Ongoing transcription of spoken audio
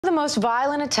The most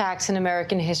violent attacks in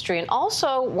American history, and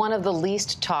also one of the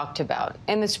least talked about.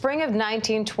 In the spring of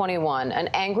 1921, an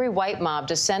angry white mob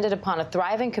descended upon a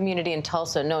thriving community in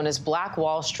Tulsa known as Black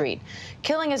Wall Street,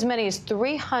 killing as many as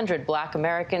 300 Black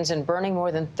Americans and burning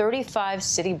more than 35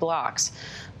 city blocks.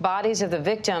 Bodies of the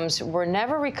victims were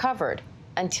never recovered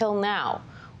until now.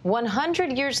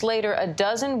 100 years later, a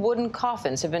dozen wooden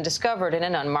coffins have been discovered in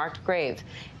an unmarked grave.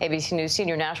 ABC News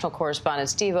senior national correspondent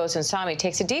Steve Osunsami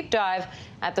takes a deep dive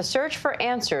at the search for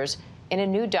answers in a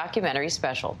new documentary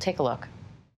special. Take a look.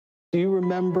 Do you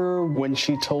remember when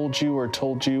she told you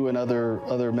and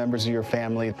other members of your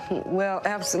family? Well,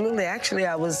 absolutely. Actually,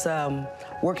 I was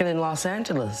working in Los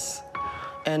Angeles.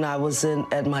 And I was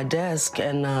at my desk,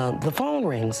 and the phone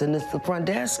rings, and it's the front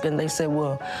desk, and they said,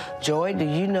 well, Joy, do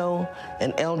you know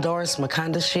an Eldoris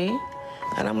McConaughey?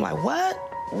 And I'm like, what?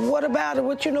 What about it?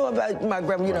 What you know about my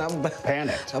grandma? You know, I'm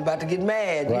panicked. I'm about to get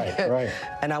mad. Right.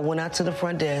 And I went out to the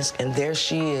front desk, and there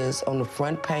she is on the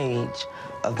front page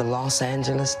of the Los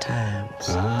Angeles Times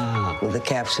with the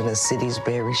caption, "A City's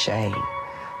Buried Shame."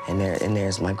 And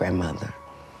there's my grandmother.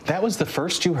 That was the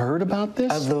first you heard about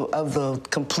this? Of the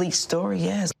complete story,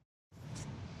 yes.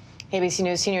 ABC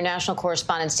News senior national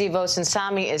correspondent Steve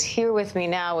Osunsami is here with me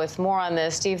now with more on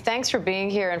this. Steve, thanks for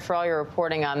being here and for all your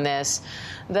reporting on this.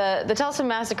 The Tulsa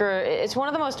Massacre, it's one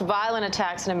of the most violent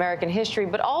attacks in American history,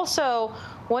 but also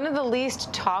one of the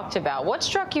least talked about. What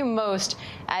struck you most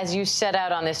as you set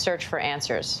out on this search for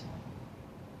answers?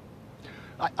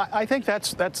 I think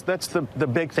that's the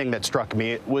big thing that struck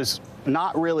me. It was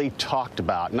not really talked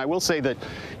about. And I will say that,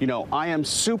 you know, I am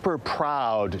super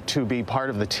proud to be part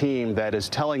of the team that is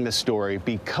telling this story,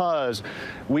 because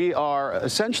we are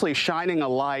essentially shining a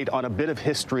light on a bit of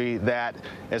history that,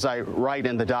 as I write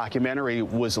in the documentary,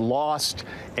 was lost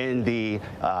in the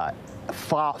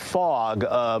fog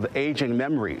of aging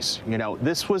memories. You know,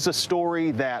 this was a story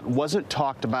that wasn't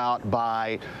talked about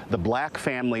by the Black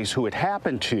families who it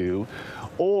happened to,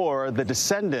 or the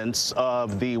descendants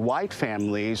of the white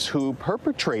families who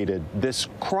perpetrated this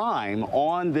crime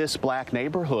on this Black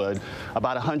neighborhood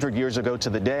about 100 years ago to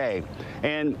the day,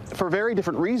 and for very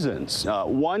different reasons.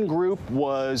 One group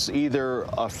was either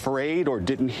afraid or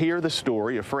didn't hear the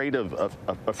story, afraid of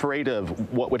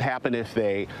what would happen if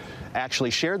they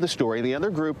actually shared the story. The other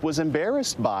group was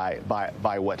embarrassed by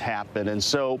what happened. And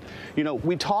so, you know,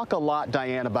 we talk a lot,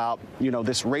 Diane, about, you know,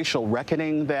 this racial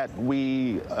reckoning that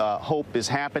we hope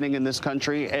is happening in this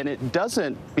country, and it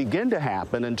doesn't begin to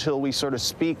happen until we sort of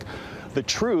speak the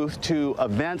truth to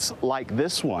events like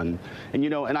this one. And, you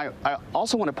know, and I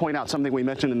also want to point out something we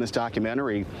mentioned in this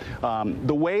documentary.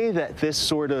 The way that this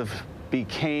sort of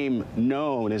became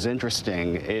known is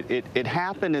interesting. It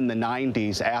happened in the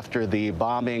 90s after the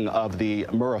bombing of the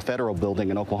Murrah Federal Building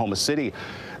in Oklahoma City.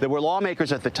 There were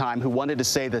lawmakers at the time who wanted to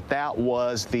say that that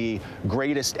was the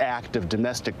greatest act of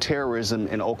domestic terrorism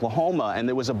in Oklahoma. And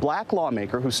there was a Black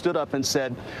lawmaker who stood up and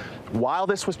said, while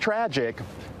this was tragic,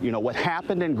 you know, what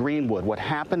happened in Greenwood, what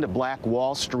happened at Black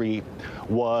Wall Street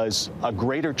was a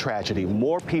greater tragedy.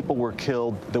 More people were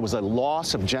killed. There was a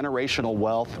loss of generational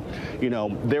wealth. You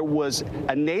know, there was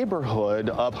a neighborhood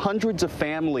of hundreds of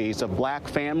families, of Black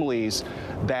families,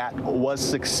 that was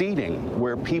succeeding,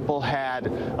 where people had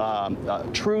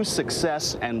true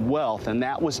success and wealth, and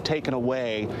that was taken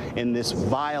away in this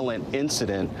violent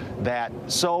incident that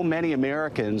so many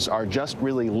Americans are just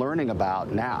really learning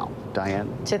about now.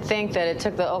 Diane? To think that it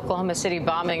took the Oklahoma City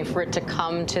bombing for it to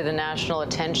come to the national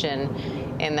attention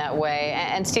in that way.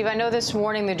 And Steve, I know this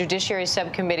morning the Judiciary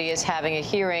Subcommittee is having a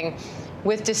hearing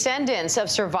with descendants of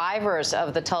survivors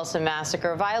of the Tulsa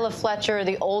Massacre. Viola Fletcher,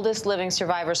 the oldest living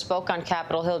survivor, spoke on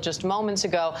Capitol Hill just moments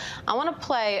ago. I want to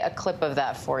play a clip of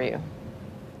that for you.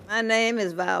 My name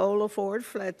is Viola Ford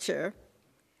Fletcher.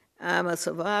 I'm a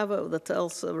survivor of the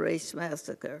Tulsa Race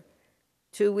Massacre.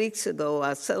 2 weeks ago,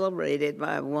 I celebrated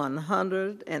my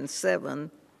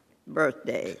 107th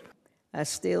birthday. I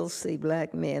still see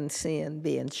Black men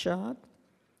being shot,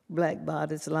 Black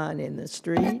bodies lying in the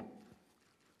street.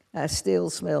 I still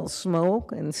smell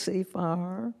smoke and see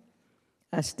fire.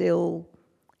 I still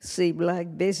see Black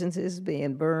businesses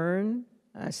being burned.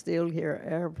 I still hear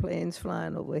airplanes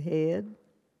flying overhead.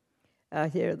 I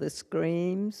hear the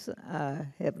screams. I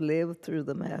have lived through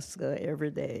the massacre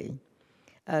every day.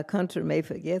 Our country may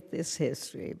forget this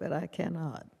history, but I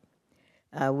cannot.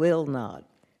 I will not,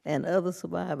 and other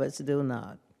survivors do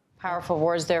not. Powerful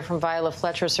words there from Viola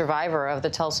Fletcher, survivor of the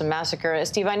Tulsa Massacre.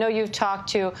 Steve, I know you've talked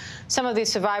to some of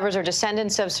these survivors or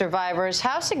descendants of survivors.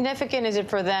 How significant is it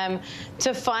for them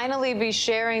to finally be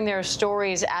sharing their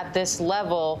stories at this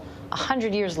level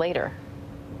 100 years later?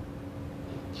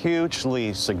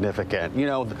 hugely significant. You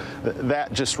know,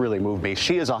 that just really moved me.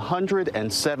 She is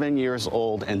 107 years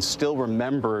old and still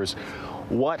remembers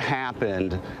what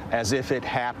happened as if it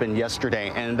happened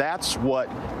yesterday. And that's what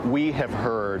we have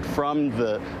heard from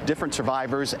the different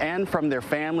survivors and from their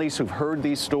families who've heard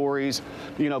these stories.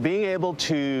 You know, being able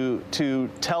to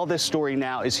tell this story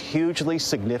now is hugely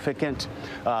significant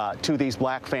to these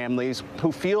black families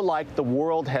who feel like the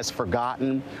world has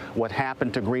forgotten what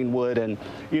happened to Greenwood. And,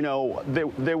 you know,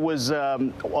 there was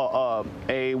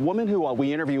a woman who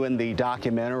we interview in the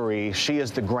documentary. She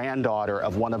is the granddaughter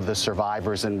of one of the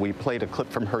survivors, and we played a clip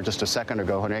from her just a second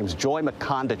ago. Her name's Joy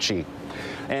McConaughey,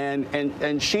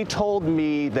 and she told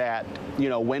me that, you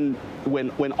know,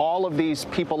 when all of these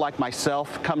people like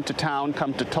myself come to town,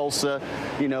 come to Tulsa,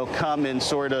 you know, come and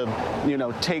sort of, you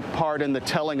know, take part in the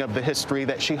telling of the history,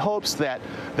 that she hopes that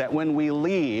when we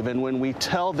leave and when we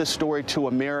tell this story to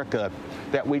America,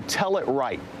 that we tell it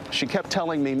right. She kept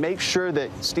telling me, make sure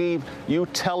that, Steve, you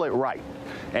tell it right.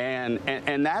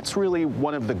 And that's really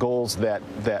one of the goals that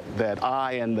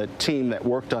I and the team that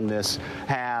worked on this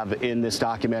have in this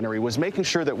documentary, was making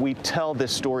sure that we tell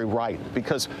this story right.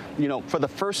 Because, you know, for the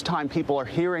first time, people are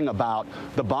hearing about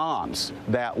the bombs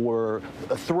that were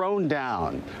thrown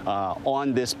down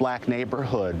on this black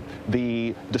neighborhood,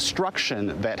 the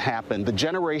destruction that happened, the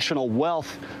generational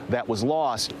wealth that was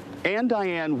lost. And,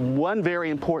 Diane, one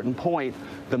very important point,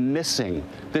 the missing.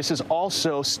 This is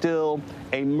also still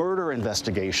a murder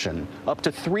investigation. Up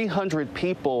to 300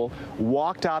 people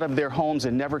walked out of their homes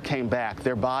and never came back.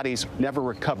 Their bodies never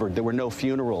recovered. There were no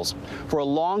funerals. For a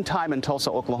long time in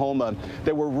Tulsa, Oklahoma,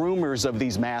 there were rumors of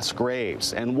these mass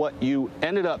graves. And what you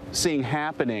ended up seeing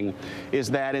happening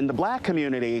is that in the black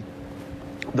community,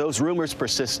 those rumors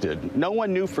persisted. No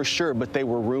one knew for sure, but they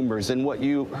were rumors. And what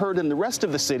you heard in the rest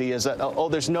of the city is that, oh,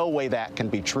 there's no way that can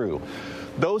be true.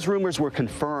 Those rumors were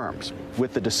confirmed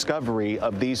with the discovery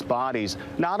of these bodies.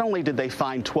 Not only did they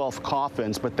find 12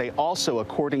 coffins, but they also,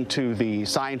 according to the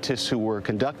scientists who were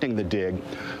conducting the dig,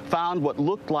 found what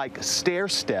looked like stair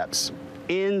steps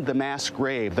in the mass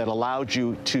grave that allowed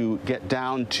you to get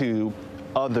down to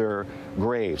other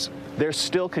graves. They're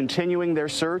still continuing their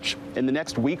search. In the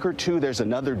next week or two, there's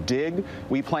another dig.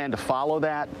 We plan to follow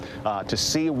that to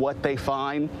see what they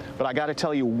find. But I got to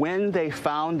tell you, when they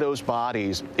found those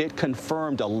bodies, it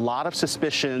confirmed a lot of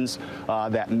suspicions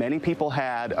that many people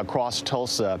had across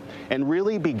Tulsa, and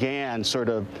really began sort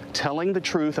of telling the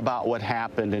truth about what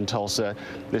happened in Tulsa.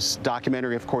 This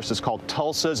documentary, of course, is called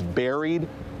Tulsa's Buried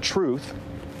Truth,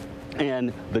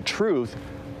 and the truth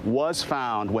was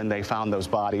found when they found those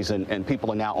bodies, and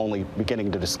people are now only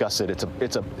beginning to discuss it.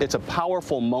 It's a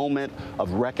powerful moment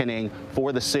of reckoning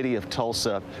for the city of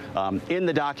Tulsa. In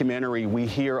the documentary, we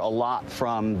hear a lot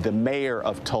from the mayor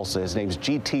of Tulsa. His name's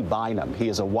G.T. Bynum. He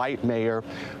is a white mayor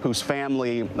whose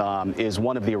family is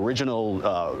one of the original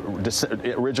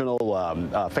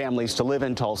families to live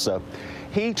in Tulsa.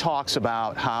 He talks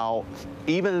about how,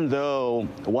 even though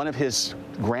one of his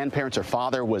grandparents or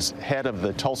father was head of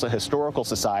the Tulsa Historical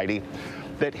Society,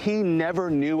 that he never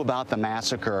knew about the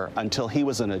massacre until he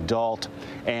was an adult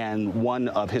and one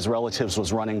of his relatives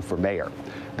was running for mayor.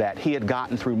 That he had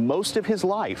gotten through most of his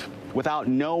life without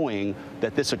knowing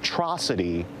that this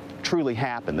atrocity truly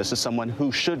happened. This is someone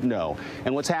who should know.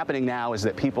 And what's happening now is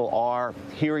that people are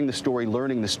hearing the story,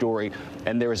 learning the story,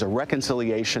 and there is a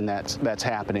reconciliation that's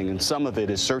happening, and some of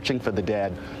it is searching for the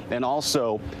dead. And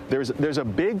also, there's a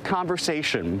big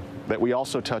conversation that we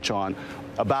also touch on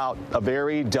about a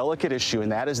very delicate issue,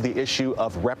 and that is the issue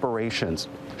of reparations.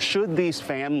 Should these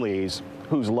families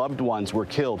whose loved ones were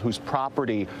killed, whose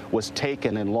property was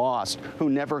taken and lost, who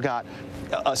never got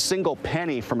a single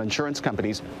penny from insurance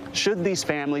companies, should these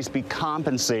families be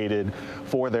compensated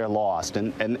for their loss?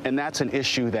 And that's an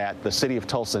issue that the city of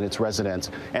Tulsa and its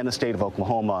residents and the state of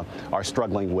Oklahoma are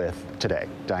struggling with today.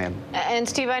 Diane? And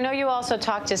Steve, I know you also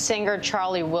talked to singer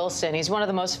Charlie Wilson. He's one of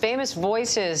the most famous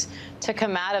voices to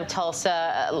come out of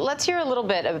Tulsa. Let's hear a little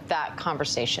bit of that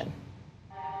conversation.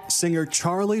 Singer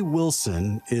Charlie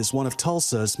Wilson is one of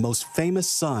Tulsa's most famous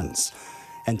sons,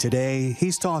 and today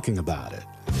he's talking about it.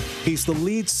 He's the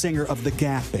lead singer of the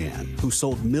Gap Band, who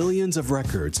sold millions of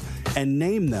records and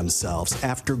named themselves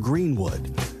after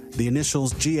Greenwood. The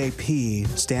initials GAP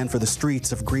stand for the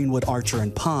streets of Greenwood, Archer,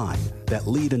 and Pine that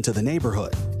lead into the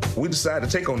neighborhood. We decided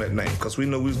to take on that name because we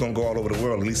knew we was going to go all over the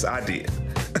world, at least I did.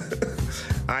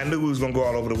 I knew we was going to go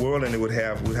all over the world, and we'd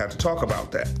have to talk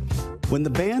about that. When the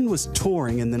band was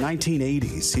touring in the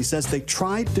 1980s, he says they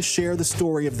tried to share the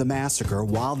story of the massacre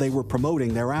while they were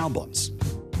promoting their albums.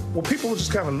 Well, people were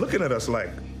just kind of looking at us like,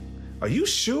 are you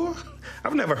sure?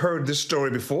 I've never heard this story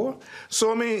before.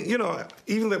 So, I mean, you know,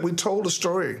 even that we told the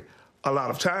story a lot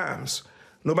of times,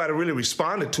 nobody really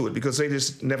responded to it because they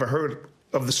just never heard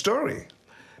of the story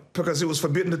because it was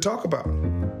forbidden to talk about.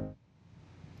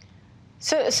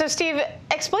 So Steve,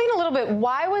 explain a little bit,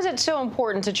 why was it so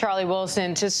important to Charlie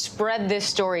Wilson to spread this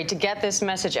story, to get this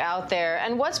message out there?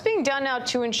 And what's being done now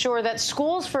to ensure that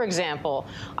schools, for example,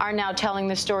 are now telling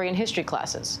this story in history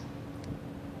classes?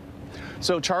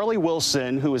 So Charlie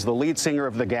Wilson, who is the lead singer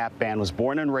of the Gap Band, was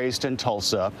born and raised in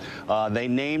Tulsa. They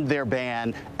named their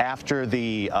band after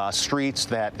the streets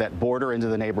that border into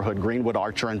the neighborhood, Greenwood,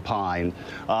 Archer, and Pine.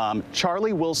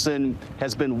 Charlie Wilson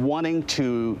has been wanting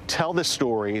to tell the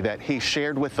story that he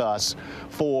shared with us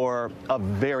for a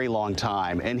very long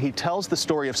time. And he tells the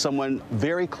story of someone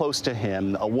very close to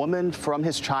him, a woman from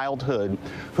his childhood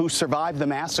who survived the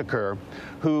massacre,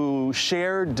 who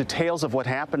shared details of what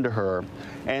happened to her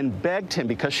and begged him,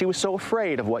 because she was so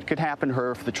afraid of what could happen to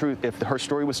her if her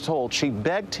story was told, she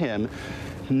begged him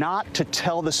not to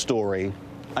tell the story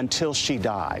until she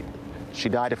died. She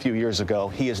died a few years ago.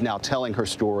 He is now telling her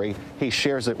story. He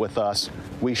shares it with us.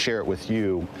 We share it with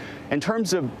you. In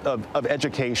terms of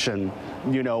education,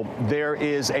 you know, there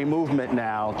is a movement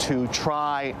now to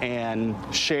try and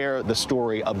share the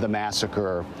story of the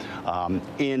massacre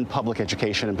in public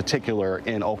education, in particular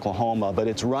in Oklahoma, but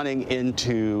it's running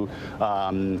into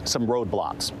some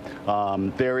roadblocks.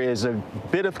 There is a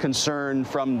bit of concern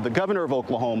from the governor of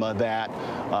Oklahoma that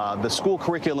the school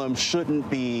curriculum shouldn't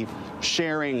be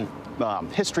sharing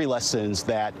history lessons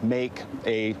that make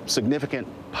a significant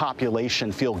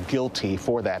population feel guilty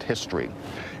for that history.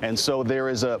 And so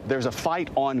there's a fight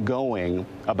ongoing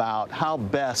about how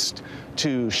best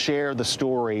to share the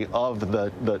story of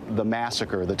the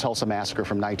massacre, the Tulsa Massacre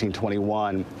from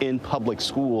 1921, in public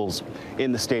schools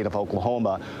in the state of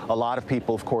Oklahoma. A lot of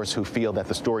people, of course, who feel that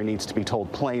the story needs to be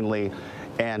told plainly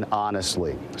and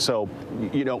honestly. So,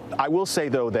 you know, I will say,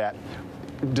 though, that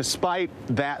despite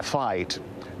that fight,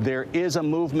 there is a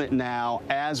movement now,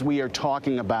 as we are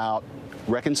talking about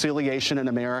reconciliation in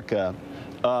America,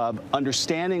 of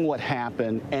understanding what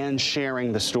happened and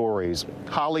sharing the stories.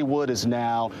 Hollywood is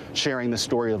now sharing the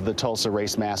story of the Tulsa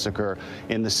Race Massacre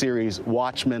in the series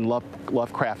Watchmen,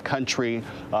 Lovecraft Country.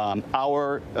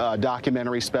 Our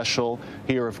documentary special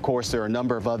here, of course, there are a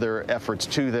number of other efforts,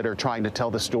 too, that are trying to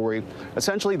tell the story.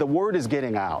 Essentially, the word is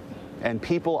getting out, and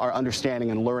people are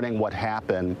understanding and learning what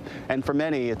happened. And for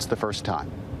many, it's the first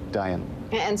time. Diane.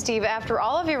 And Steve, after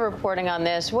all of your reporting on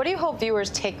this, what do you hope viewers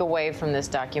take away from this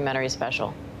documentary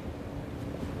special?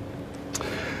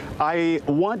 I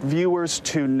want viewers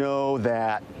to know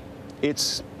that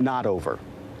it's not over,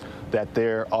 that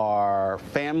there are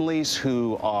families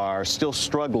who are still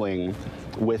struggling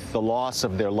with the loss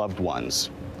of their loved ones.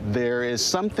 There is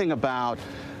something about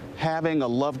having a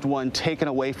loved one taken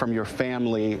away from your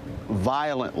family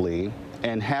violently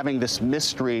and having this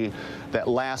mystery that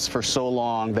lasts for so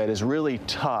long that is really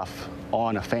tough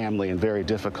on a family and very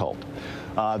difficult.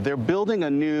 They're building a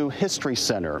new history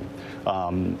center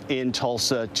in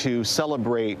Tulsa to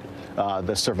celebrate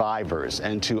the survivors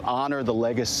and to honor the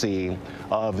legacy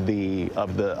of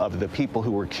the people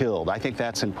who were killed. I think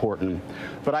that's important.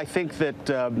 But I think that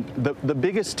the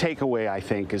biggest takeaway, I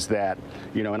think, is that,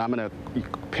 you know, and I'm going to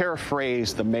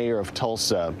paraphrase the mayor of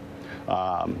Tulsa,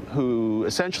 who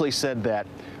essentially said that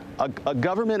a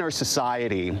government or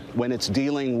society, when it's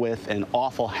dealing with an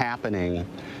awful happening,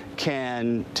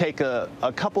 can take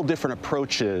a couple different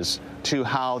approaches to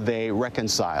how they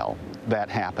reconcile that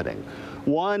happening.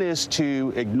 One is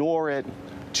to ignore it,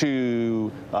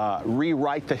 to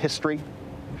rewrite the history,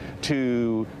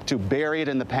 to bury it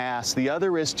in the past. The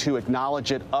other is to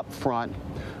acknowledge it up front,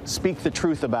 speak the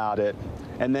truth about it,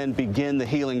 and then begin the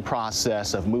healing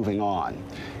process of moving on.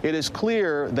 It is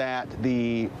clear that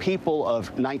the people of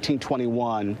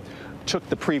 1921 took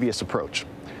the previous approach.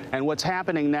 And what's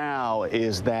happening now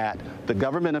is that the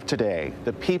government of today,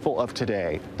 the people of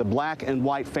today, the black and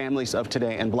white families of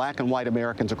today, and black and white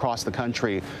Americans across the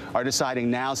country are deciding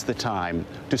now's the time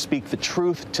to speak the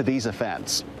truth to these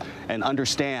events and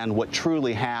understand what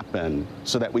truly happened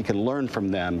so that we can learn from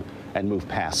them and move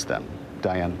past them.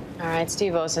 Diane. All right,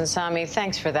 Steve Osunsami,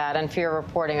 thanks for that and for your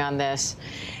reporting on this.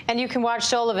 And you can watch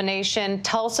Soul of a Nation,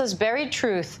 Tulsa's Buried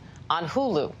Truth on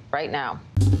Hulu right now.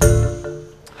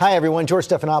 Hi, everyone. George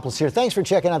Stephanopoulos here. Thanks for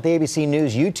checking out the ABC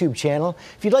News YouTube channel.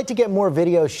 If you'd like to get more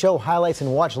videos, show highlights,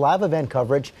 and watch live event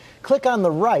coverage, click on the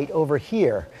right over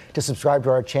here to subscribe to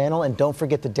our channel. And don't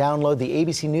forget to download the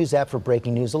ABC News app for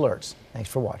breaking news alerts. Thanks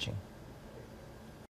for watching.